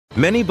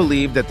Many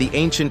believe that the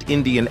ancient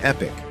Indian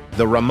epic,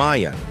 the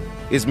Ramayana,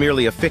 is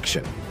merely a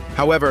fiction.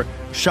 However,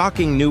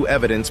 shocking new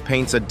evidence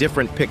paints a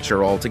different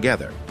picture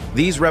altogether.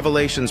 These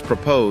revelations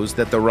propose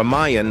that the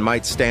Ramayana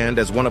might stand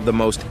as one of the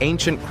most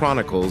ancient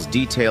chronicles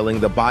detailing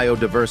the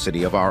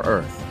biodiversity of our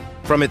Earth.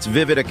 From its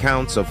vivid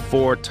accounts of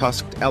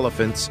four-tusked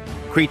elephants,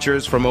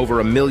 creatures from over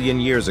 1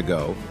 million years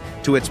ago,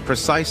 to its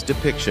precise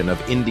depiction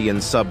of Indian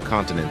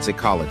subcontinent's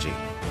ecology,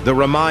 the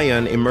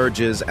Ramayana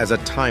emerges as a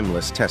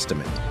timeless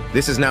testament.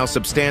 This is now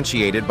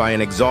substantiated by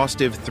an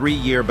exhaustive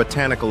 3-year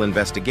botanical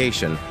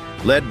investigation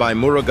led by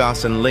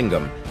Murugasan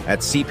Lingam at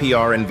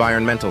CPR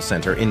Environmental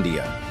Center,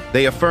 India.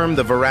 They affirm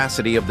the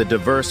veracity of the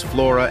diverse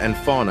flora and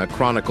fauna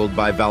chronicled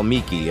by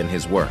Valmiki in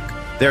his work.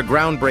 Their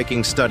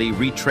groundbreaking study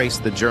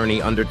retraced the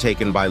journey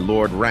undertaken by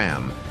Lord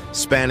Ram,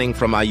 spanning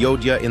from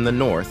Ayodhya in the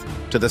north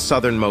to the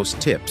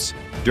southernmost tips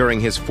during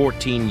his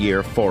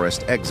 14-year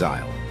forest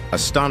exile.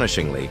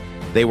 Astonishingly,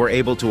 they were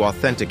able to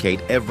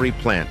authenticate every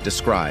plant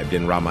described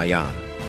in Ramayana.